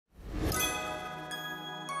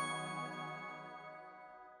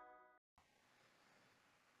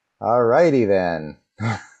Alrighty then.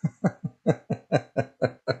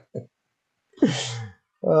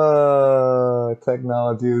 Oh,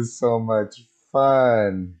 technology is so much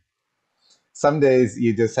fun. Some days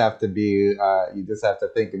you just have to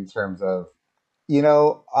think in terms of,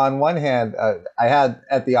 on one hand, I had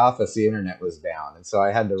at the office, the internet was down. And so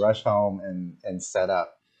I had to rush home and set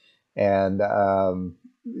up. And,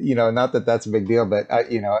 not that that's a big deal, but,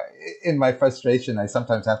 in my frustration, I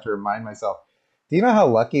sometimes have to remind myself, do you know how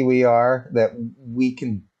lucky we are that we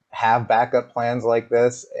can have backup plans like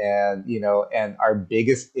this? And our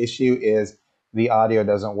biggest issue is the audio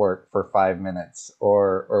doesn't work for 5 minutes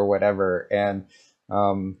or whatever. And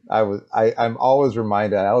I'm always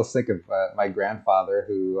reminded, I always think of my grandfather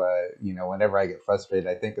who, whenever I get frustrated,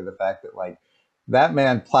 I think of the fact that like, that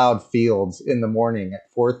man plowed fields in the morning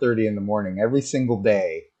at 4:30 in the morning every single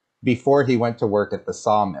day before he went to work at the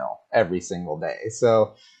sawmill every single day.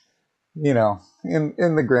 So, in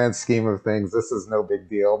the grand scheme of things, this is no big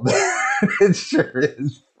deal, but it sure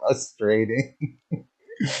is frustrating.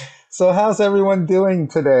 So, how's everyone doing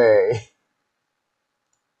today?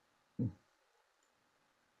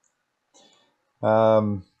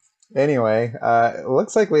 Um, anyway, it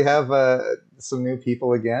looks like we have some new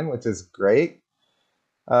people again, which is great.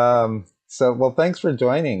 Well, thanks for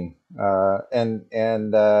joining.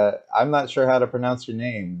 And I'm not sure how to pronounce your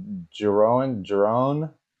name. Jerome,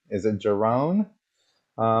 is it Jerome?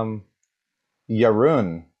 Um,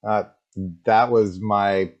 Yarun. That was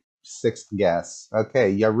my sixth guess.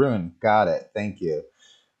 Okay, Yarun, got it. Thank you.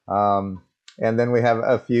 Um, and then we have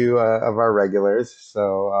a few of our regulars.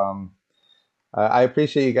 I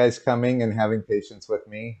appreciate you guys coming and having patience with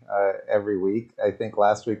me every week. I think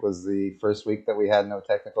last week was the first week that we had no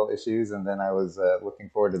technical issues, and then I was looking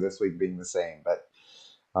forward to this week being the same. But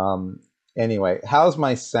anyway, how's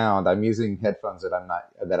my sound? I'm using headphones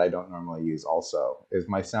that I don't normally use. Also, is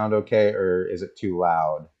my sound okay, or is it too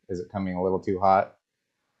loud? Is it coming a little too hot?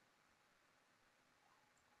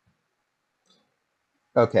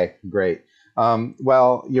 Okay, great.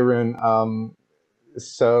 Well, Jeroen,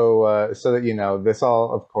 so that you know, this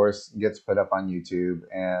all, of course, gets put up on YouTube,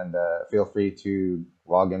 and feel free to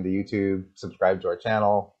log into YouTube, subscribe to our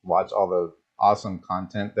channel, watch all the awesome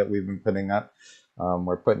content that we've been putting up.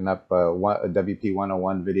 We're putting up WP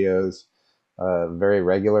 101 videos very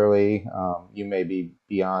regularly. You may be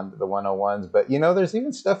beyond the 101s, but there's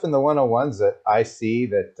even stuff in the 101s that I see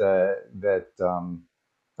that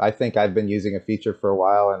I think I've been using a feature for a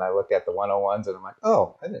while, and I look at the 101s and I'm like,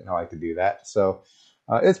 oh, I didn't know I could do that. So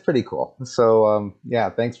it's pretty cool. So yeah,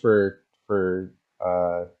 thanks for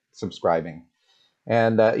subscribing.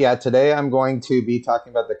 And yeah, today I'm going to be talking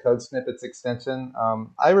about the Code Snippets extension.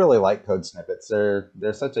 I really like Code Snippets.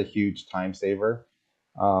 They're such a huge time saver.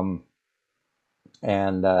 Um,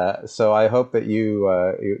 and so I hope that you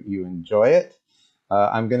enjoy it.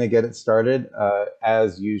 I'm going to get it started.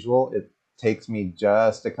 As usual, it takes me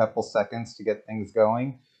just a couple seconds to get things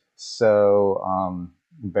going. So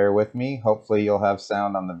bear with me. Hopefully you'll have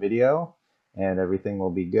sound on the video and everything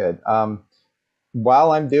will be good.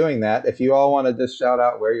 While I'm doing that, if you all want to just shout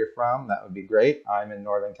out where you're from, that would be great. I'm in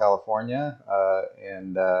Northern California.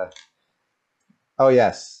 And oh,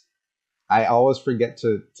 yes, I always forget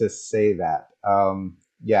to say that.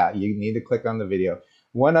 Yeah, you need to click on the video.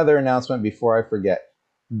 One other announcement before I forget.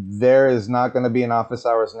 There is not going to be an office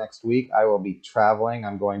hours next week. I will be traveling.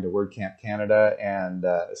 I'm going to WordCamp Canada, and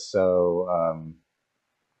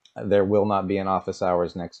there will not be an office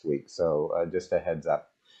hours next week. So just a heads up.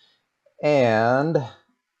 And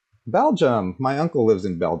Belgium. My uncle lives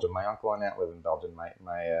in Belgium. My uncle and aunt live in Belgium.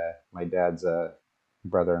 My dad's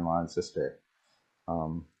brother-in-law and sister.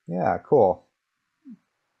 Yeah, cool.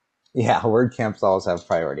 Yeah, WordCamps always have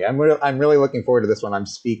priority. I'm really looking forward to this one. I'm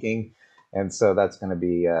speaking, and so that's gonna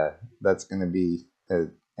be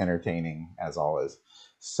entertaining as always.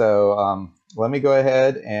 So let me go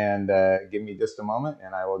ahead and give me just a moment,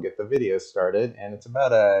 and I will get the video started. And it's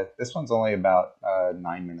about this one's only about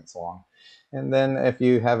 9 minutes long. And then if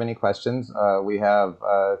you have any questions, we have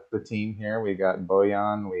the team here. We got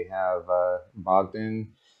Boyan, we have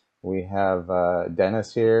Bogdan. We have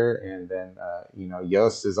Dennis here, and then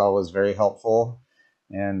Yost is always very helpful,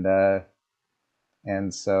 and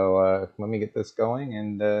so let me get this going,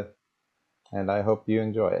 and I hope you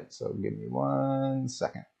enjoy it. So give me 1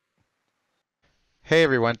 second. Hey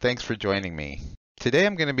everyone, thanks for joining me. Today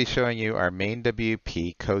I'm going to be showing you our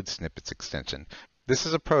MainWP Code Snippets extension. This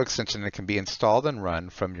is a pro extension that can be installed and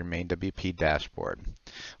run from your MainWP dashboard.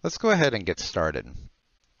 Let's go ahead and get started.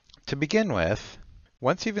 To begin with,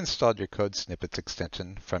 Once you've installed your Code Snippets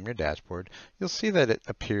extension from your dashboard, you'll see that it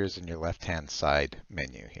appears in your left-hand side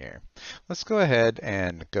menu here. Let's go ahead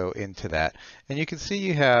and go into that. And you can see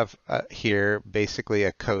you have here basically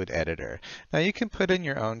a code editor. Now you can put in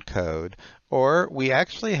your own code, or we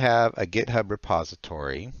actually have a GitHub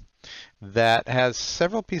repository that has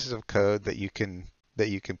several pieces of code that you can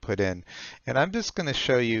put in. And I'm just going to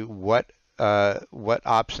show you what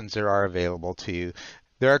options there are available to you.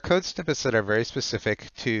 There are code snippets that are very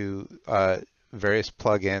specific to various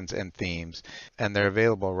plugins and themes, and they're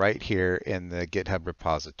available right here in the GitHub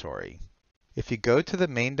repository. If you go to the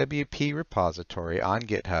MainWP repository on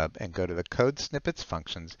GitHub and go to the Code Snippets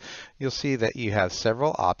functions, you'll see that you have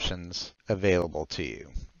several options available to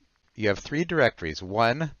you. You have three directories,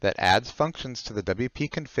 one that adds functions to the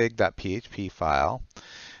wp-config.php file.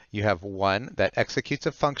 You have one that executes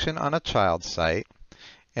a function on a child site.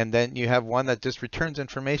 And then you have one that just returns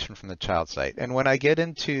information from the child site. And when I get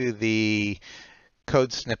into the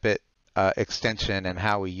code snippet extension and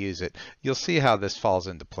how we use it, you'll see how this falls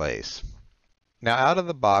into place. Now, out of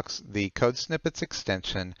the box, the Code Snippets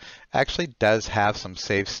extension actually does have some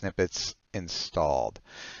save snippets installed.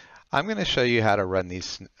 I'm going to show you how to run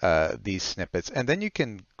these snippets, and then you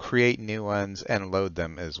can create new ones and load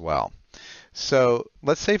them as well. So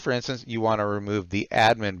let's say, for instance, you want to remove the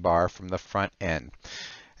admin bar from the front end.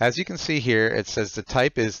 As you can see here, it says the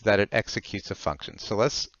type is that it executes a function. So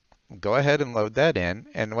let's go ahead and load that in.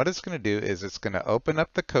 And what it's going to do is it's going to open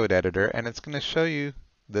up the code editor, and it's going to show you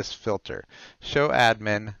this filter, show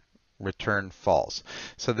admin, return false.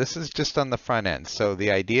 So this is just on the front end. So the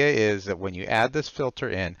idea is that when you add this filter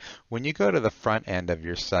in, when you go to the front end of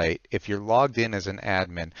your site, if you're logged in as an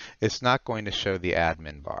admin, it's not going to show the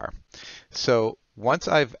admin bar. So once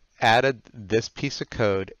I've added this piece of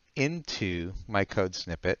code into my code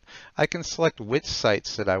snippet, I can select which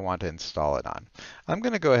sites that I want to install it on. I'm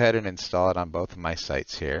going to go ahead and install it on both of my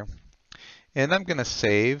sites here. And I'm going to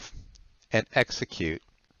save and execute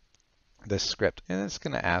this script. And it's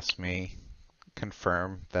going to ask me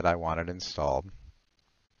confirm that I want it installed.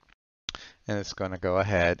 And it's going to go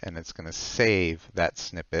ahead and it's going to save that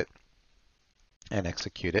snippet and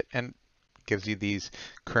execute it, and gives you these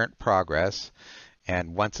current progress.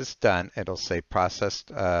 And once it's done, it'll say process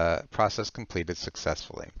completed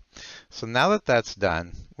successfully. So now that that's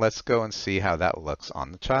done, let's go and see how that looks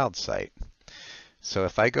on the child site. So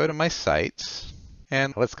if I go to my sites,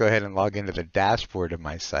 and let's go ahead and log into the dashboard of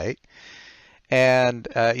my site, and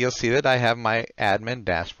you'll see that I have my admin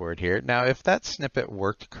dashboard here. Now, if that snippet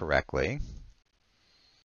worked correctly,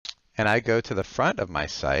 and I go to the front of my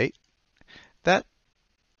site, that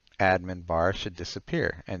admin bar should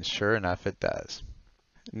disappear, and sure enough, it does.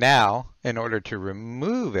 Now, in order to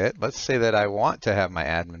remove it, let's say that I want to have my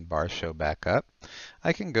admin bar show back up.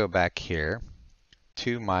 I can go back here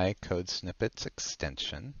to my Code Snippets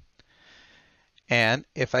extension. And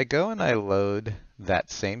if I go and I load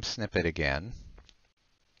that same snippet again,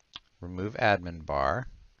 remove admin bar,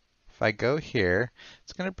 if I go here,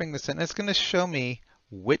 it's going to bring this in. It's going to show me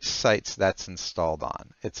which sites that's installed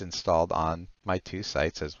on. It's installed on my two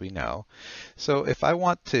sites, as we know. So if I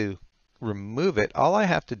want to remove it, all I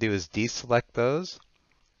have to do is deselect those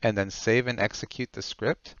and then save and execute the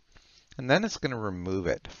script, and then it's going to remove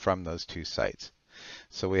it from those two sites.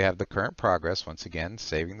 So we have the current progress, once again,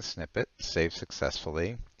 saving the snippet, save successfully,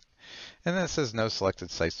 and then it says no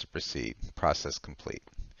selected sites to proceed, process complete.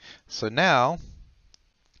 So now,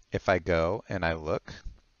 if I go and I look,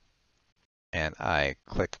 and I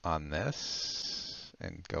click on this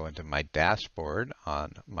and go into my dashboard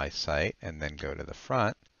on my site and then go to the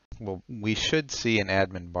front, well, we should see an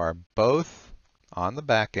admin bar both on the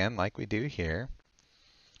back end like we do here.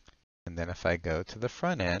 And then if I go to the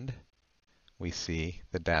front end, we see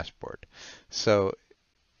the dashboard. So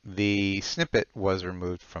the snippet was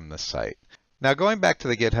removed from the site. Now going back to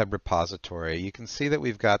the GitHub repository, you can see that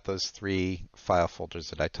we've got those three file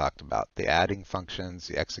folders that I talked about: the adding functions,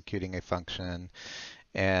 the executing a function,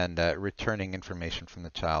 and returning information from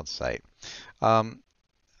the child site.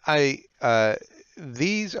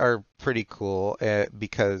 These are pretty cool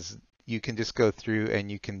because you can just go through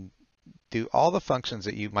and you can do all the functions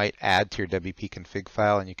that you might add to your WP config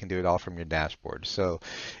file, and you can do it all from your dashboard. So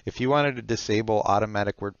if you wanted to disable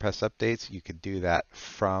automatic WordPress updates, you could do that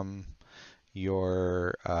from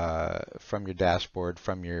your dashboard,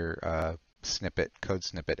 from your snippet, code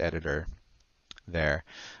snippet editor there.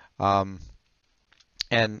 And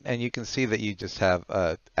you can see that you just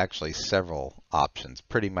have actually several options,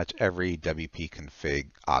 pretty much every WP config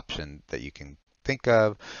option that you can think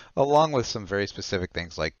of, along with some very specific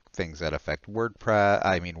things like things that affect WordPress,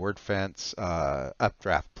 WordFence,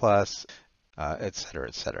 Updraft Plus, et cetera,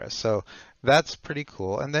 et cetera. So that's pretty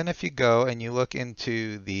cool. And then if you go and you look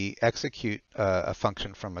into the execute a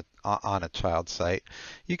function from on a child site,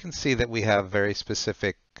 you can see that we have very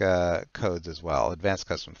specific codes as well. Advanced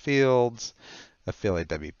custom fields, affiliate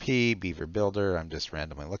WP, Beaver Builder, I'm just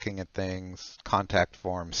randomly looking at things, contact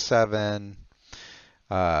form 7,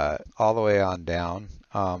 all the way on down.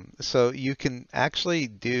 So you can actually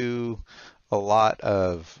do a lot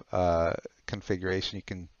of configuration. You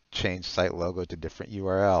can change site logo to different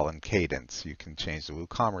URL and cadence. You can change the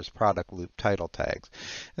WooCommerce product loop title tags.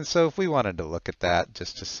 And so if we wanted to look at that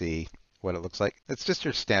just to see what it looks like, it's just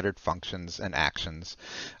your standard functions and actions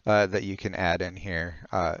that you can add in here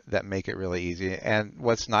that make it really easy. And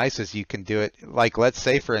what's nice is you can do it, like let's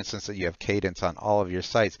say for instance that you have cadence on all of your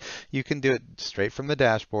sites. You can do it straight from the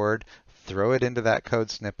dashboard, throw it into that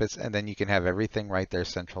code snippets, and then you can have everything right there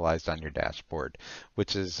centralized on your dashboard,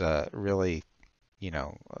 which is really,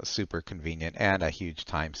 super convenient and a huge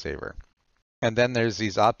time saver. And then there's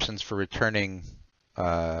these options for returning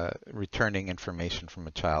information from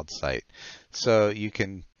a child site. So you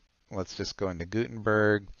can, let's just go into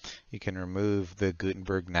Gutenberg. You can remove the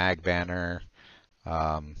Gutenberg nag banner,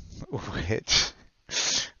 which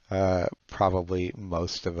probably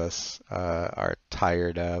most of us are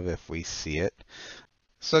tired of if we see it.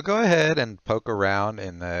 So go ahead and poke around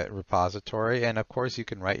in the repository, and of course you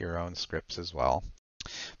can write your own scripts as well.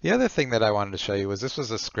 The other thing that I wanted to show you was this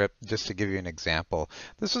was a script, just to give you an example.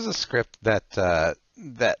 This was a script that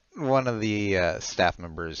that one of the staff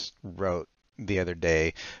members wrote the other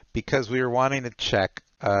day because we were wanting to check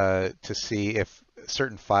to see if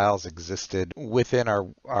certain files existed within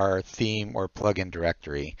our theme or plugin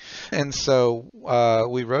directory. And so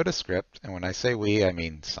we wrote a script, and when I say we, I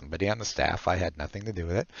mean somebody on the staff. I had nothing to do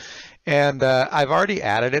with it. And I've already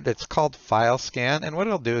added it. It's called FileScan, and what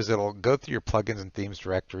it'll do is it'll go through your plugins and themes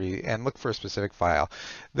directory and look for a specific file.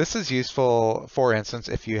 This is useful, for instance,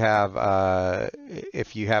 if you happen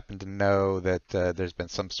to know that there's been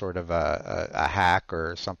some sort of a hack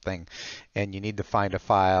or something, and you need to find a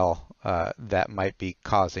file that might be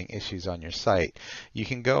causing issues on your site. You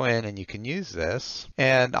can go in and you can use this,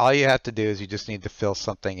 and all you have to do is you just need to fill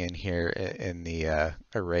something in here in the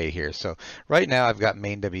array here. So right now I've got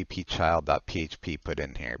MainWP child.php put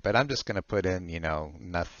in here, but I'm just going to put in,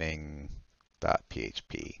 nothing.php.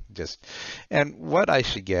 And what I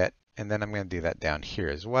should get, and then I'm going to do that down here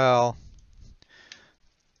as well.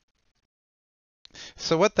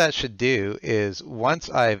 So what that should do is once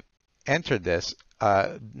I've entered this,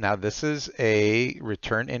 now this is a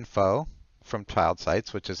return info from child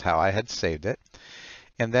sites, which is how I had saved it.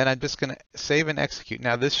 And then I'm just going to save and execute.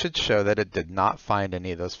 Now this should show that it did not find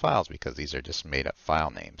any of those files because these are just made up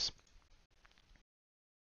file names.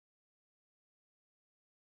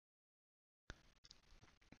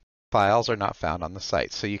 Files are not found on the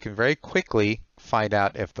site. So you can very quickly find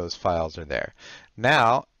out if those files are there.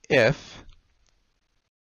 Now, if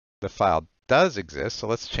the file does exist, so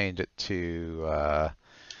let's change it to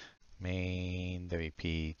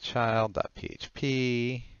MainWP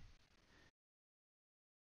child.php.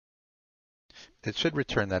 It should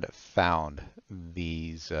return that it found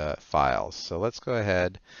these files. So let's go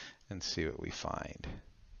ahead and see what we find.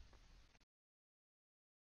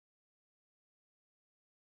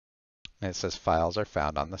 And it says files are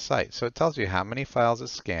found on the site. So it tells you how many files it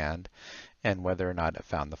scanned and whether or not it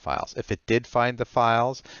found the files. If it did find the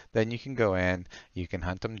files, then you can go in, you can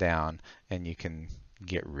hunt them down, and you can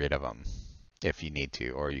get rid of them if you need to,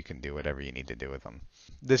 or you can do whatever you need to do with them.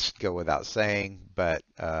 This should go without saying, but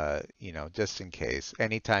just in case,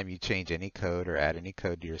 anytime you change any code or add any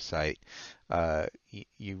code to your site,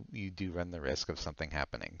 you do run the risk of something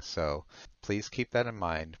happening. So please keep that in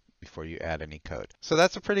mind before you add any code. So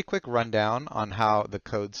that's a pretty quick rundown on how the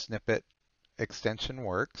code snippet extension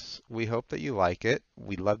works. We hope that you like it.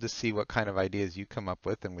 We'd love to see what kind of ideas you come up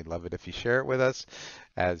with, and we'd love it if you share it with us.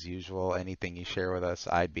 As usual, anything you share with us,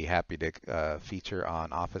 I'd be happy to feature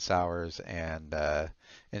on office hours and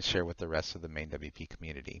share with the rest of the MainWP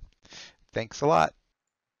community. Thanks a lot.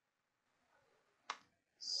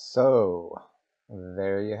 So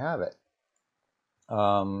there you have it.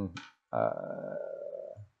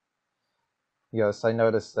 Yes, I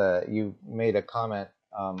noticed that you made a comment.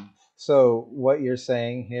 So what you're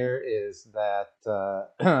saying here is that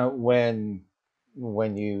when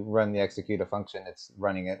you run the execute a function, it's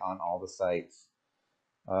running it on all the sites.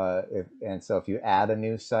 And so if you add a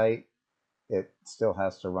new site, it still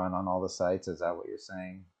has to run on all the sites. Is that what you're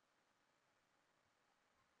saying?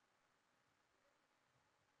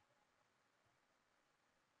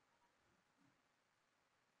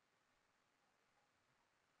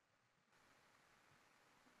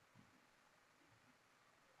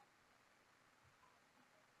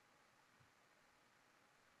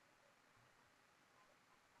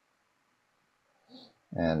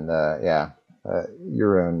 And yeah,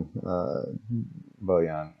 Jeroen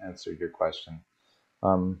Boyan answered your question.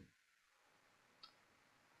 Um,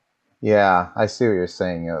 yeah, I see what you're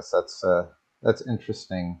saying. Yes, that's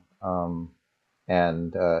interesting.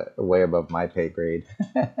 And way above my pay grade.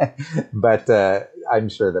 But I'm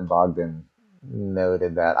sure that Bogdan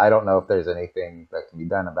noted that. I don't know if there's anything that can be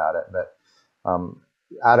done about it, but um,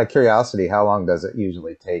 out of curiosity, how long does it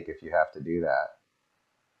usually take if you have to do that?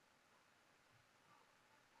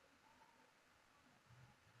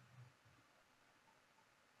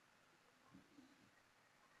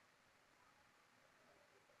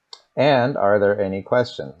 And are there any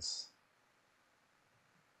questions?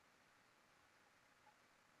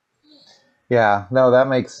 Yeah, no, that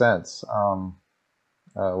makes sense.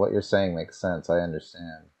 What you're saying makes sense. I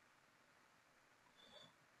understand.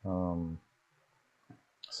 Um,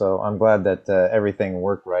 so I'm glad that everything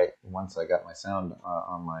worked right once I got my sound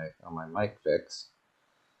on my mic fixed.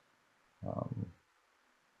 Um,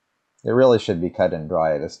 it really should be cut and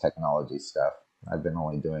dry, this technology stuff. I've been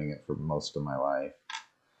only doing it for most of my life.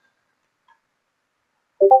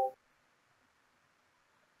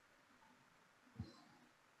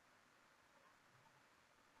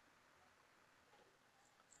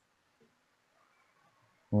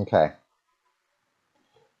 Okay.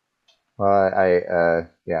 Well,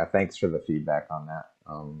 yeah, thanks for the feedback on that.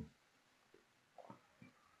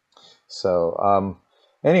 So,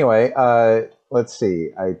 anyway, let's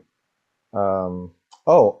see. I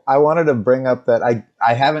wanted to bring up that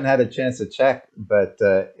I haven't had a chance to check, but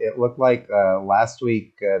it looked like last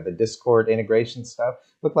week the Discord integration stuff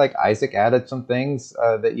looked like Isaac added some things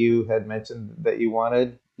that you had mentioned that you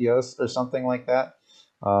wanted, Yoast, or something like that.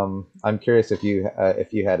 I'm curious if you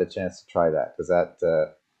had a chance to try that because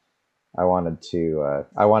that I wanted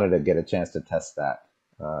to get a chance to test that,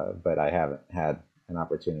 but I haven't had an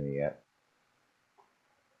opportunity yet.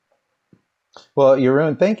 Well,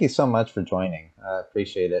 Jeroen, thank you so much for joining.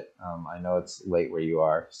 Appreciate it. I know it's late where you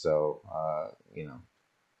are, so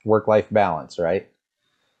work-life balance, right?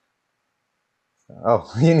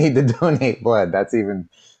 Oh, you need to donate blood. That's even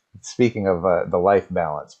speaking of the life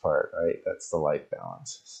balance part, right? That's the life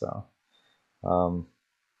balance. Um,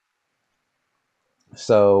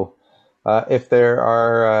 So, if there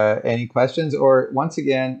are any questions, or once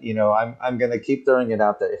again, I'm going to keep throwing it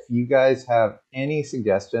out there. If you guys have any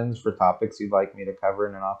suggestions for topics you'd like me to cover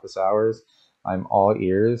in an office hours, I'm all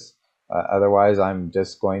ears. Otherwise, I'm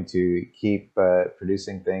just going to keep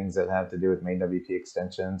producing things that have to do with MainWP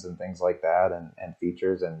extensions and things like that, and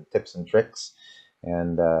features and tips and tricks.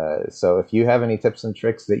 And so, if you have any tips and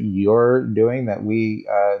tricks that you're doing that we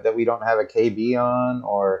don't have a KB on,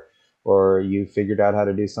 or you figured out how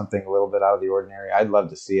to do something a little bit out of the ordinary, I'd love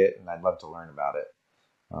to see it and I'd love to learn about it.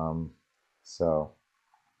 Um, so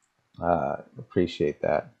appreciate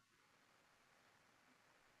that.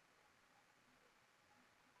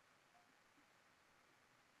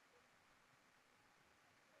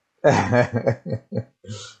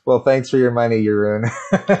 Well, thanks for your money, Jeroen.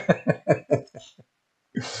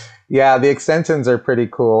 Yeah, the extensions are pretty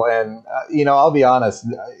cool, and I'll be honest.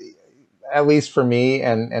 At least for me,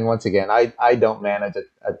 and once again, I don't manage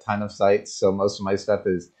a ton of sites, so most of my stuff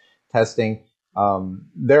is testing.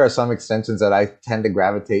 There are some extensions that I tend to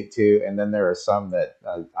gravitate to, and then there are some that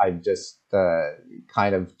I've just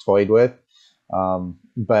kind of toyed with.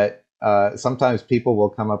 But sometimes people will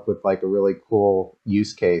come up with like a really cool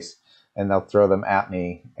use case, and they'll throw them at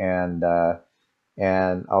me, and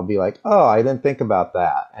I'll be like, oh, I didn't think about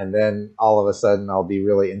that. And then all of a sudden, I'll be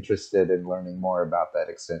really interested in learning more about that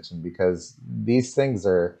extension because these things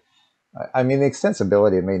are, I mean, the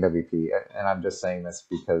extensibility of MainWP, and I'm just saying this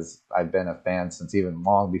because I've been a fan since even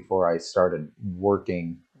long before I started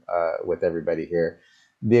working with everybody here.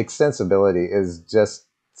 The extensibility is just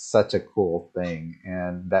such a cool thing,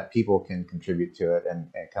 and that people can contribute to it and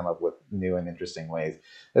come up with new and interesting ways.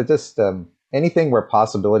 It just anything where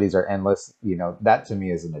possibilities are endless, that to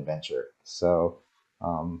me is an adventure.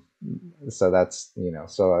 Um, so that's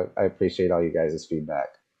so I appreciate all you guys' feedback.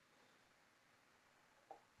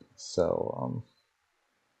 So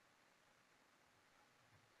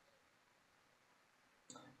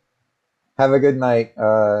have a good night,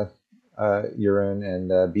 Jeroen,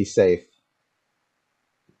 and be safe.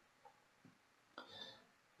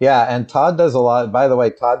 Yeah, and Todd does a lot. By the way,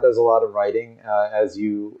 Todd does a lot of writing, as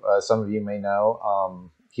some of you may know.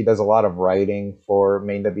 He does a lot of writing for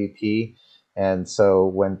MainWP, and so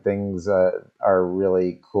when things are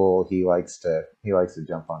really cool, he likes to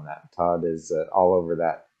jump on that. Todd is all over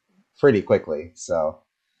that pretty quickly. So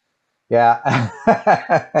yeah,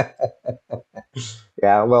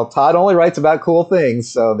 yeah. Well, Todd only writes about cool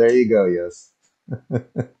things, so there you go. Yes.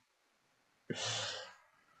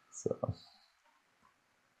 So,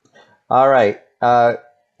 all right.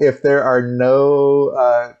 If there are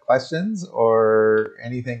no questions or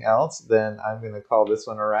anything else, then I'm going to call this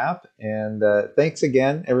one a wrap. And thanks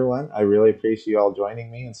again, everyone. I really appreciate you all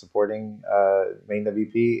joining me and supporting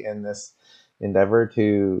MainWP in this endeavor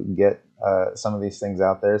to get some of these things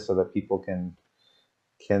out there so that people can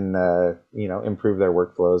improve their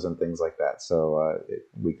workflows and things like that. So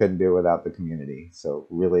we couldn't do it without the community. So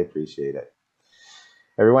really appreciate it.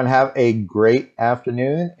 Everyone have a great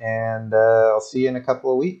afternoon, and I'll see you in a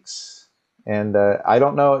couple of weeks. And I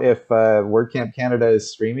don't know if WordCamp Canada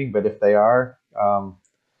is streaming, but if they are,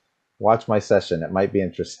 watch my session. It might be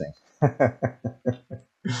interesting.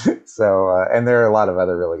 So, and there are a lot of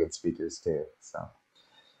other really good speakers too. So,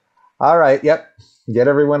 all right. Yep. Get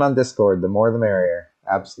everyone on Discord. The more the merrier.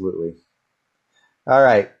 Absolutely. All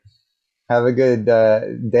right. Have a good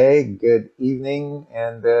day, good evening,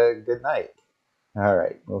 and good night. All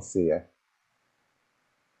right. We'll see you.